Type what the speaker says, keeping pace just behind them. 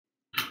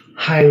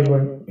Hi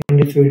everyone, in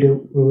this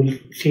video we will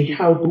see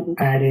how to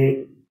add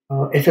a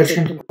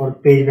assertions or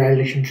page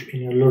validations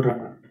in your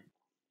LoadRunner.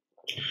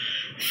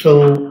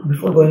 So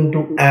before going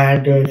to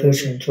add the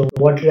assertions, so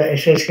what is the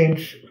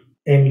assertions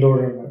in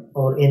LoadRunner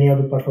or any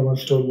other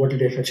performance tool? What is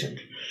the assertions?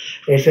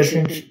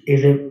 Assertions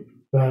is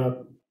a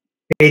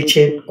page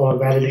check or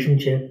validation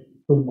check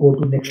to go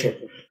to next step.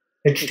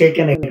 Let's take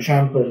an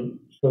example.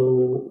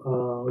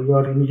 So you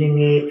are using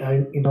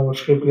in our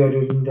script we are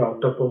using the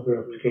Octopus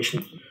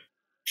application.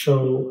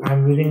 So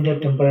I'm using the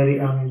temporary,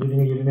 I'm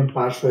using a username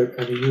password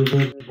as a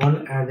user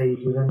one as a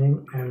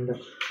username and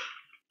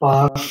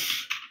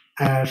pass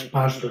as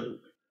password.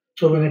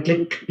 So when I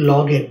click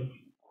login,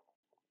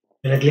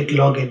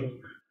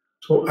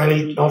 so I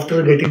will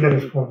after getting the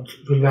response,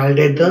 will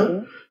validate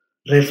the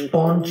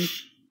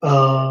response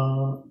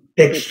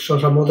text. So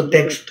some of the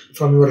text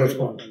from your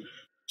response.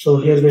 So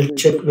here we'll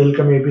check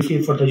welcome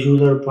ABC for the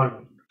user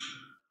one.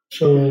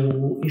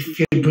 So if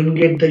you don't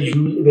get the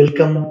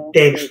welcome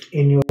text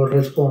in your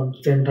response,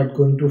 then that's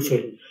going to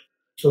fail.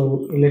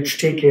 So let's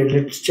check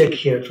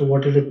here. So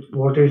what is it?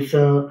 What is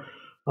the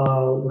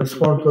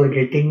response we're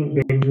getting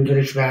when user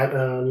is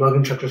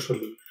login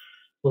successfully?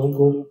 So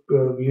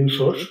go view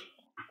source.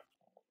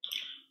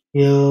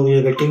 Here we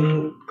are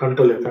getting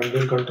control F. I'm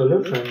doing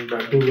control F and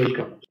do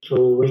welcome.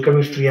 So welcome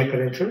is three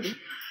occurrences,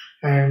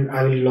 and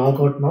I will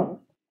log out now,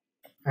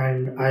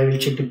 and I will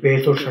check the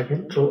page source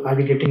again. So are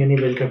we getting any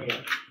welcome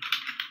here?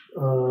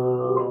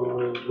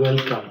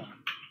 Welcome,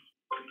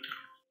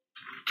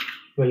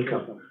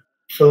 welcome.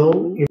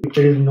 So if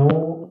there is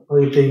no, or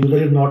if the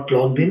user is not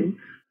logged in,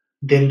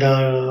 then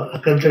the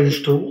occurrences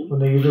is 2. When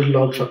the user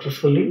logs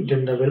successfully,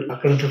 then the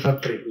occurrences are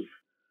 3.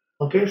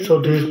 Okay, so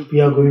this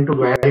we are going to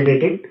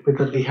validate it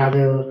because we have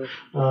a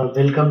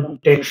welcome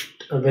text,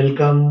 a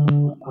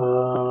welcome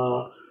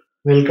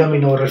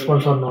in our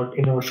response or not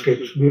in our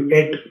scripts. We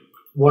at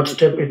what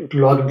step it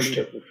login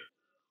step.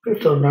 Okay,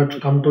 so now to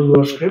come to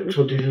your script.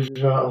 So this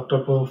is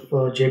Octopus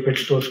JPEG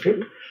store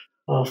script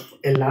of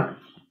LR.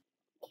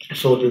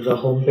 So this is the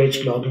home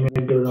page logging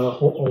into the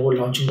or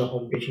launching the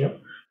home page here,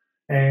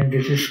 and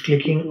this is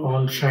clicking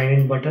on sign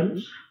in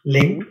button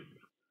link.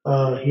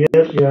 Here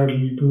we are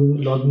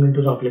doing logging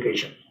into the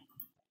application,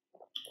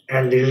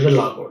 and this is the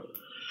logout.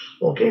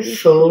 Okay,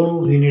 so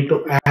we need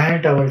to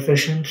add our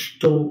sessions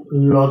to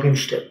login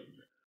step,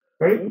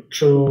 right?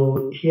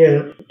 So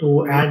here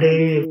to add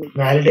a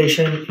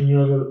validation in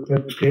your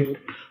web script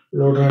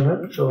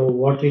LoadRunner. So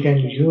what we can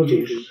use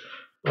is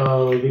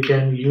we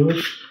can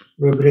use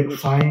webreq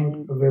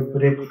find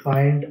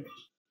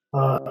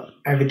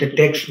and with the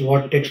text,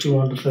 what text you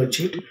want to search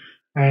it,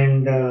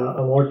 and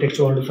what text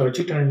you want to search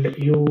it, and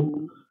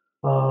you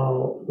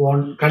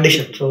want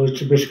condition. So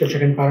it's basically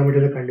second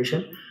parameter the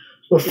condition.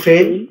 So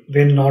fail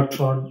when not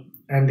found,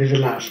 and this is the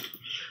last.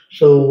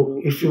 So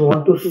if you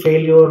want to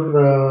fail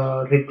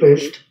your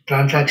request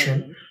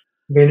transaction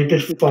when it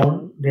is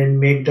found, then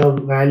make the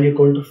value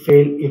equal to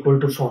fail equal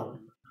to found.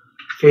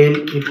 Fail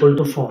equal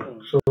to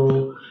found.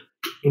 So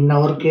in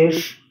our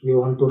case, we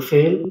want to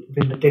fail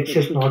when the text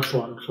is not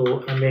found.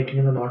 So I'm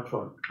making the not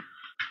found.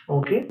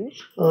 Okay.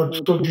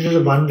 So this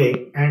is one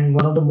way, and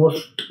one of the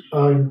most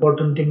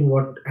important thing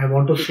what I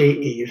want to say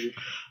is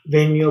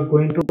when you're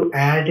going to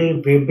add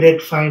a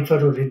web find for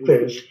a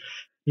request,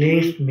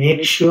 please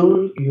make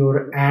sure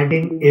you're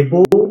adding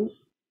above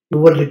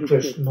your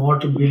request,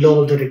 not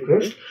below the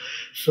request.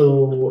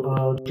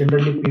 So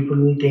generally people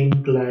will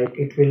think like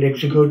it will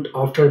execute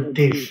after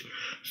this.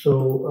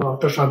 So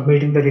after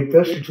submitting the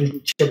request, it will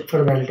check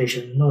for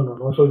validation. No, no,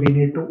 no. So we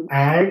need to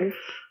add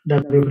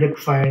the rubric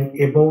find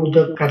above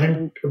the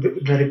current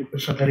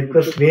so the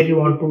request where you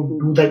want to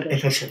do that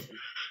assertion.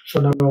 So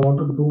now I want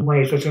to do my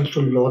assertions to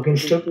login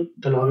step.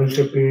 The login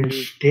step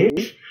is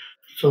this.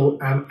 So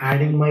I'm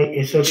adding my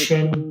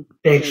assertion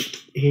text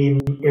in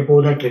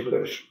above that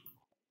request.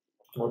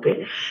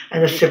 Okay,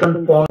 and the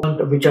second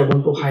point which I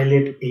want to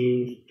highlight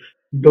is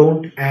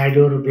don't add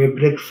your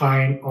webreq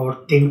find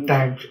or think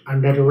times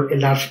under your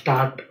LR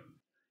start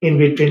in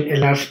between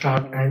LR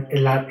start and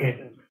LR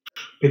end,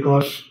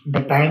 because the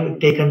time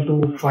taken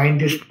to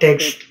find this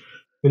text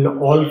will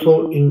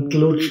also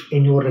include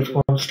in your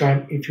response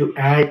time if you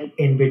add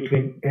in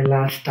between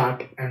LR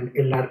start and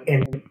LR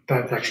end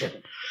transaction.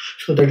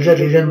 So that is the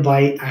reason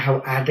why I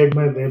have added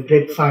my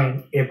webreq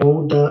find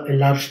above the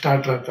LR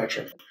start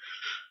transaction.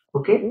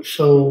 Okay,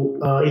 so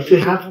if you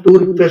have two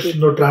requests in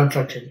your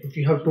transaction,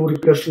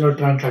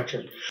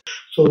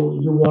 so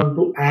you want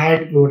to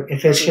add your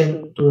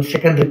session to the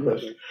second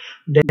request,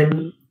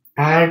 then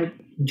add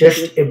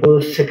just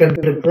above second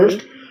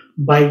request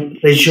by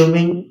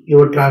resuming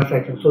your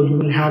transaction. So you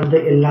will have the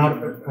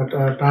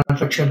LR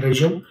transaction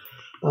resume,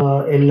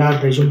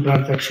 LR resume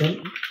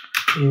transaction.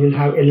 You will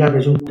have LR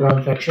resume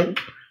transaction,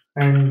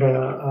 and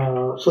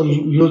so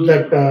you use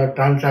that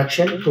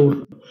transaction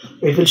to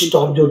it will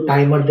stop your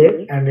timer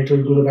there, and it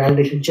will do the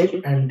validation check,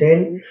 and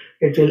then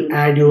it will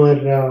add your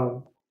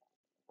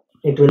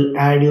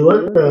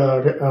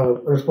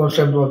response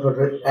time of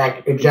the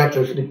exact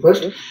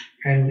request,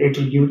 and it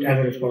will give it as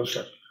a response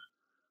time.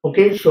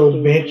 Okay, so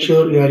make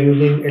sure you are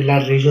using a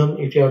large resume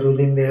if you are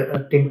using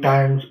the think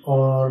times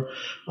or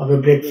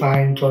web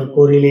breakfinds or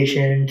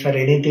correlations or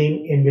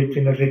anything in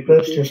between a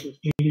request. Just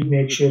please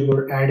make sure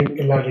you're adding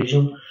a large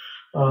resume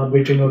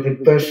between your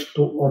requests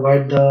to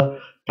avoid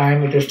the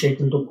time it is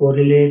taken to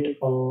correlate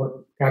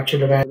or capture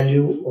the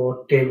value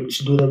or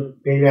do the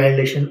page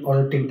validation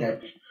or think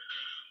types.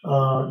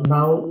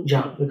 Now,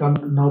 yeah, we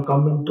come now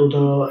coming to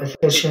the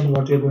assertion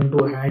what we're going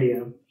to add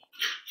here.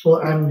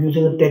 So I'm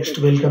using a text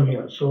welcome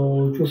here.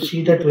 So if you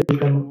see that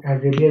welcome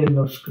as earlier in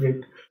our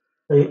script,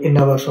 in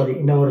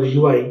our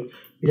UI,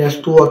 it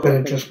has two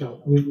occurrences now.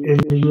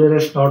 The user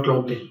is not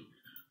logged in.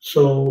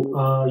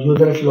 So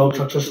user is logged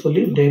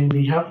successfully. Then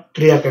we have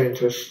three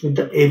occurrences with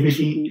the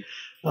ABC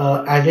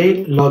as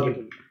a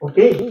login.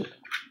 Okay.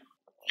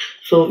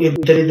 So if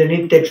there is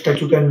any text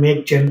that you can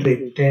make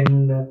generate,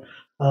 then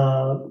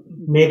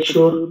make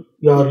sure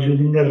you are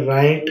using the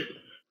right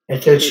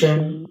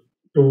assertion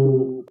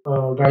to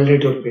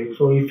validate your page.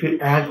 So if you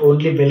add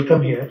only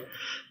welcome here,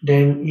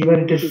 then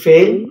even it is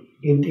fail,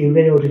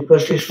 even your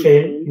request is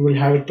failed, you will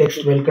have a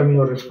text welcome in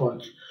your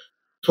response.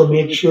 So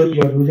make sure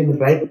you are using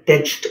right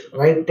text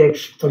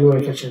for your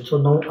assertion. So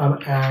now I'm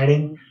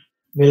adding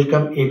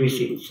welcome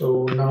ABC.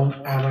 So now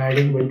I'm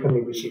adding welcome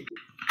ABC.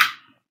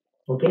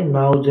 Okay,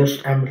 now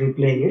just I'm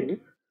replaying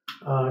it.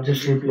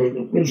 Just replaying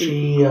it. We'll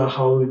see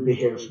how it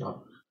behaves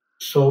now.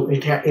 So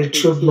it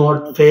should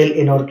not fail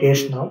in our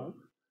case now.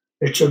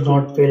 It should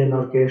not fail in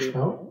our case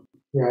now.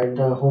 Yeah,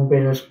 the home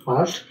page has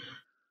passed.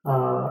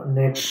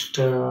 Next,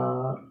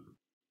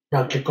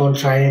 yeah, click on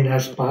sign in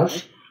has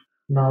passed.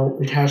 Now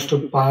it has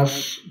to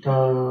pass the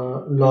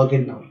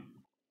login now.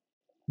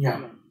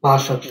 Yeah,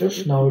 pass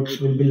success. Now it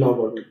will be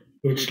logged out.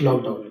 It's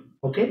logged out.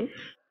 Okay.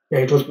 Yeah,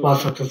 it was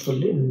passed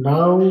successfully.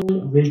 Now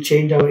we'll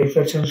change our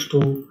assertions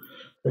to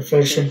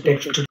assertion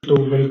text to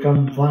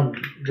welcome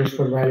one just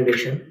for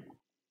validation.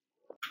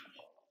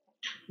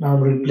 Now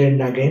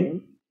replaying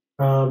again.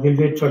 We'll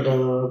wait for the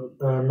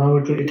now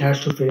it has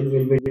to fail.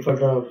 We'll wait for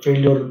the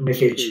failure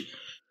message.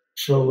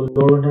 So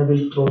LoadRunner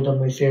will throw the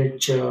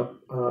message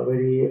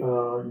very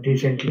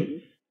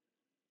decently.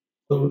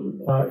 So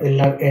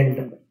LR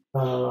end.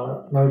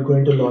 Now it's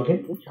going to log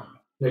in. Yeah,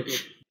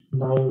 let's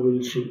now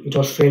we'll see. It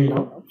was failed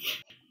now.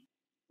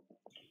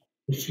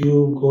 If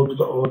you go to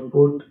the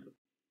output,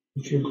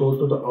 if you go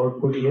to the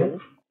output here,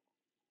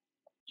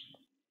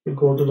 you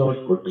go to the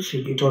output.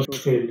 See, it was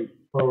failed.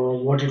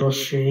 What it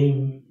was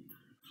saying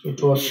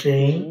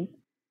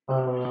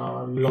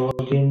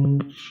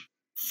login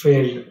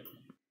failed.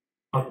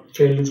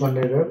 Failed with one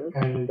error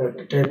and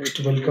the text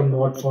welcome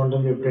not found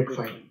on your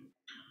breakfine.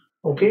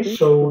 Okay,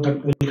 so the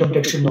welcome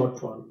text is not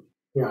found.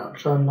 Yeah,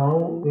 so now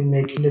we're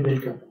making the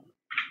welcome.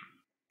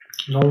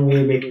 Now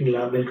we're making the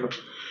welcome.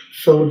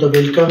 So the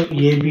welcome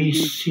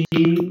ABC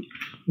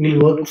will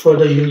work for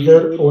the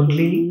user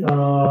only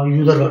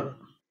user one.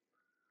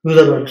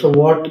 User one. So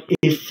what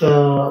if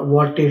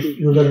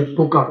user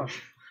two comes?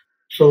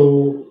 So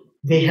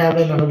we have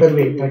another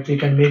way that we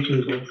can make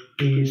user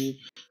is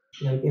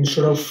like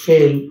instead of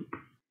fail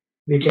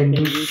we can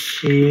do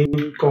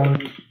save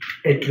count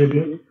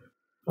attribute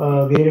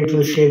where it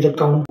will save the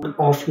count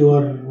of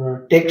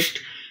your text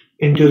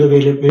into the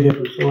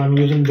variable. So I'm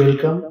using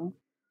welcome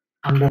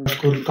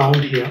underscore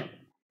count here.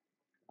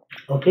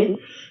 Okay.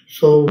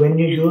 So when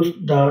you use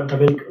the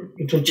welcome,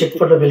 it will check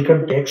for the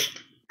welcome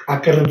text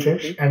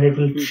occurrences and it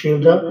will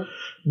save the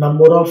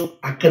number of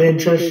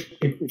occurrences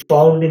it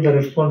found in the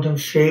response and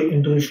save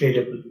into this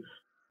variable.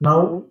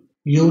 Now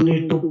you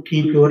need to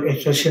keep your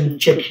assertion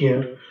check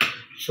here.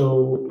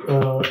 So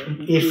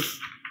if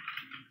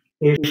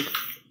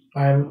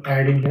I'm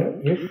adding here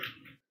if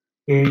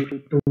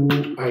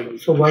A2I.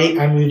 So why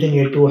I'm using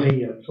A2I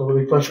here? So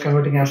it was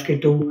converting ASCII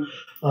to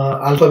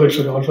alphabets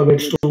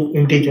to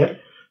integer.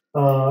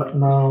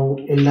 Now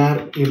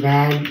LR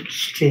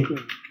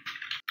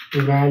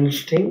eval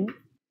string,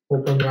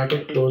 open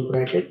bracket, close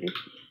bracket,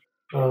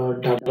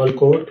 double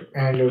quote,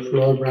 and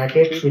floor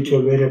brackets with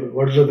your variable.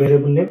 What is the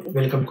variable name?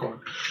 Welcome code.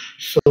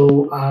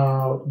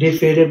 So this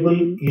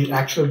variable is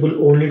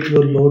accessible only to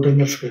your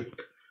LoadRunner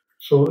script.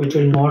 So it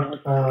will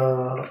not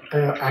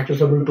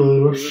accessible to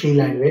your C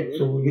language.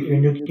 So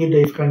when you keep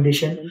the if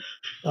condition,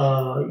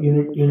 you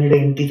need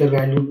an integer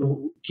value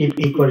to keep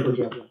equal to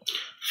here.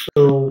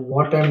 So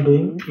what I'm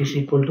doing is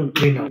equal to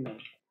 3 now.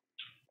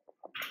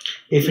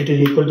 If it is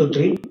equal to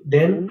 3,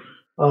 then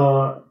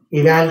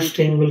eval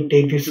string will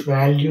take this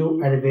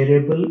value as a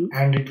variable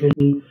and it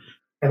will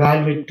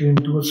evaluate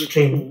into a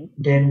string.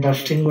 Then the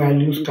string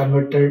value is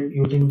converted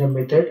using the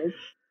method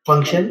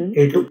function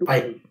a to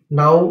I.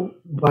 Now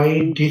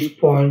by this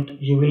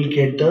point you will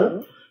get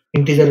the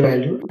integer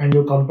value and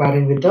you're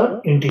comparing with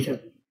the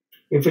integer.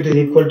 If it is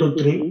equal to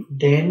 3,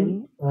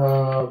 then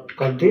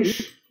cut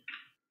this.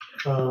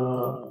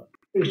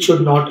 It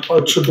should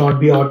not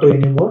be auto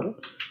anymore.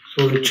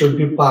 So it should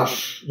be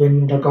pass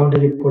when the count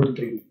is equal to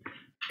 3.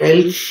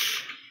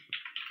 Else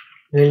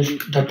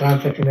the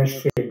transaction has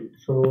failed.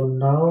 So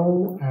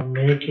now I'm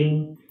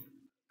making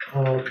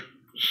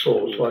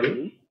so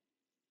sorry.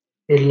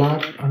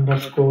 LR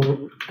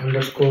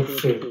underscore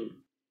fail.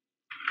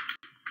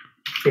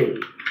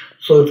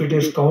 So if it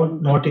is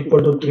count not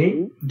equal to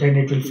 3, then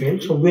it will fail.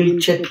 So we'll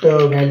check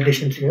the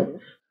validations here.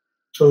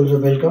 So it's a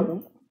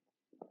welcome.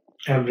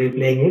 I'm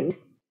replaying it.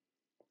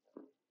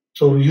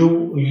 So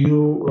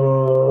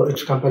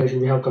it's compilation.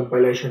 We have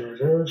compilation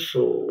error.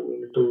 So we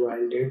need to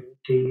validate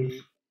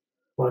these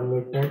 1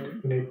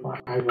 minute. We need to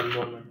add one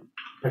more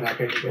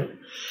bracket here.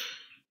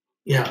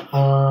 Yeah.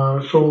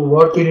 So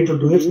what we need to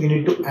do is we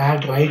need to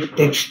add right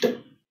text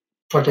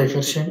for the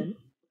assertion.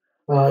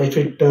 If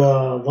it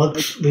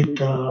works with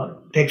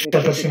text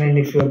assertion, and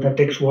if the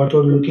text what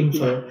you're looking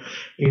for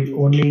is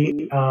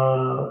only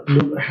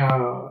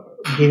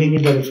giving you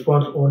the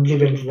response only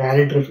when it's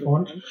valid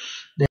response,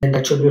 then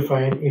that should be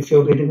fine. If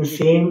you're getting the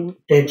same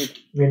text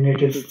when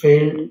it is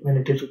failed, when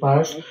it is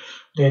passed,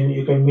 then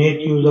you can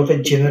make use of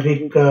a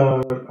generic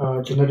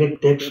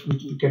text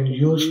which you can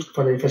use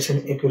for the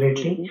assertion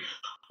accurately.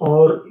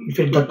 Or if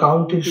the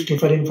count is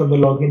differing from the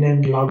login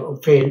and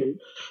log fail,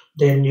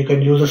 then you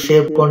can use a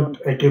save count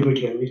attribute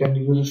here. We can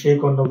use a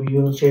save count, or we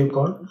use a save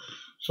count.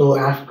 So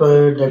as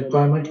per the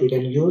requirement we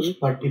can use,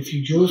 but if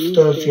you use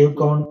the save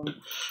count,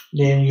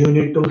 then you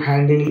need to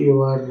handle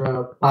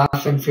your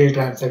pass and fail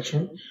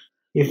transaction.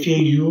 If you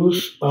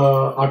use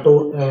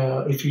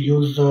if you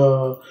use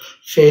the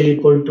fail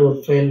equal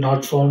to fail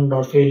not found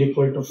or fail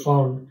equal to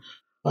found,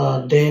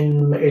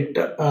 then it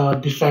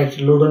decides,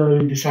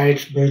 LoadRunner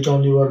decides based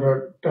on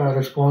your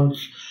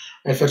response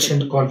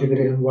assertion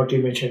configuration what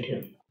you mentioned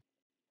here.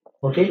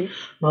 Okay,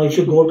 now if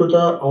you go to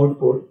the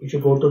output,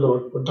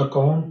 the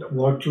count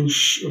what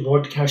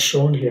it has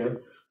shown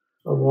here,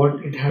 what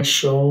it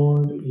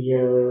shown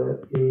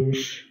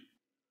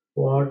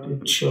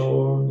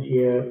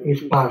here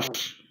is pass.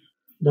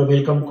 The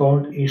welcome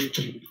count is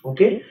 3.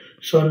 Okay,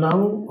 so now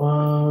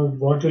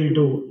what we'll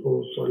do?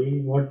 Oh,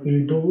 sorry. What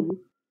we'll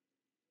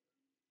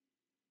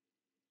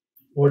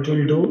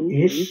do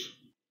is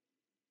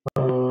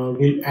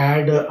we'll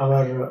add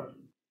our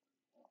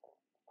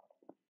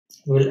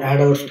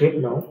script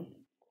now.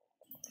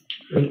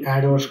 We'll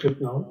add our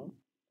script now.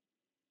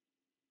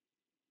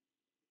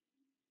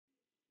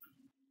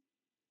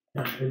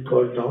 Yeah, it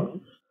got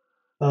down.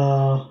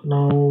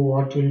 Now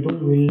what we'll do?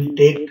 We'll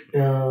take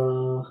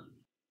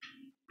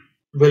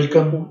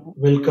welcome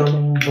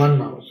one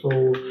now. So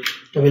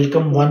the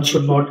welcome one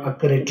should not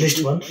occur at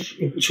least once.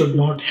 It should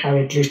not have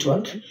at least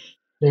once.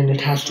 Then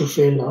it has to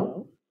fail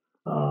now.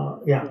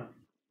 Yeah,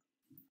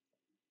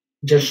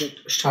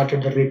 just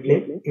started the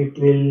replay. It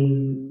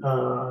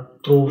will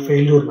throw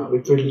failure now.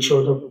 It will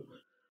show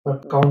the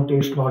count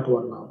is not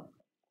one now.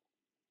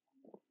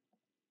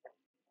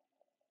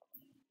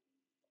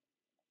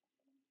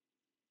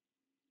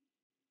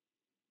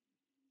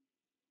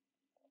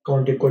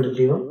 Count equal to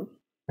 0.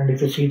 And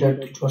if you see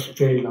that it was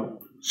failed now,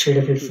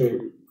 status is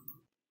failed.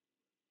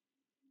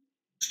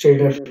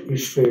 Status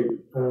is failed.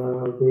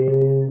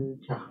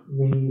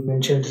 We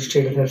mentioned the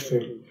status has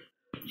failed.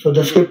 So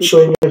the script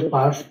showing has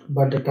passed,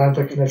 but the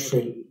transaction has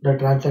failed. The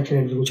transaction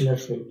execution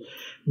has failed.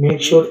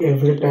 Make sure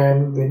every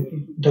time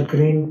when the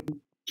green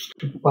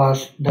script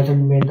pass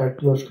doesn't mean that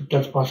your script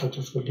has passed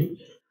successfully.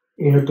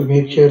 You have to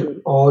make sure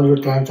all your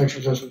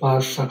transactions has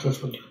passed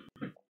successfully.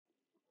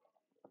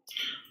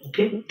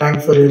 Okay,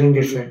 thanks for hearing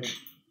this, friends.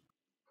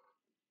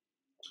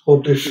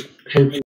 Hope this helps.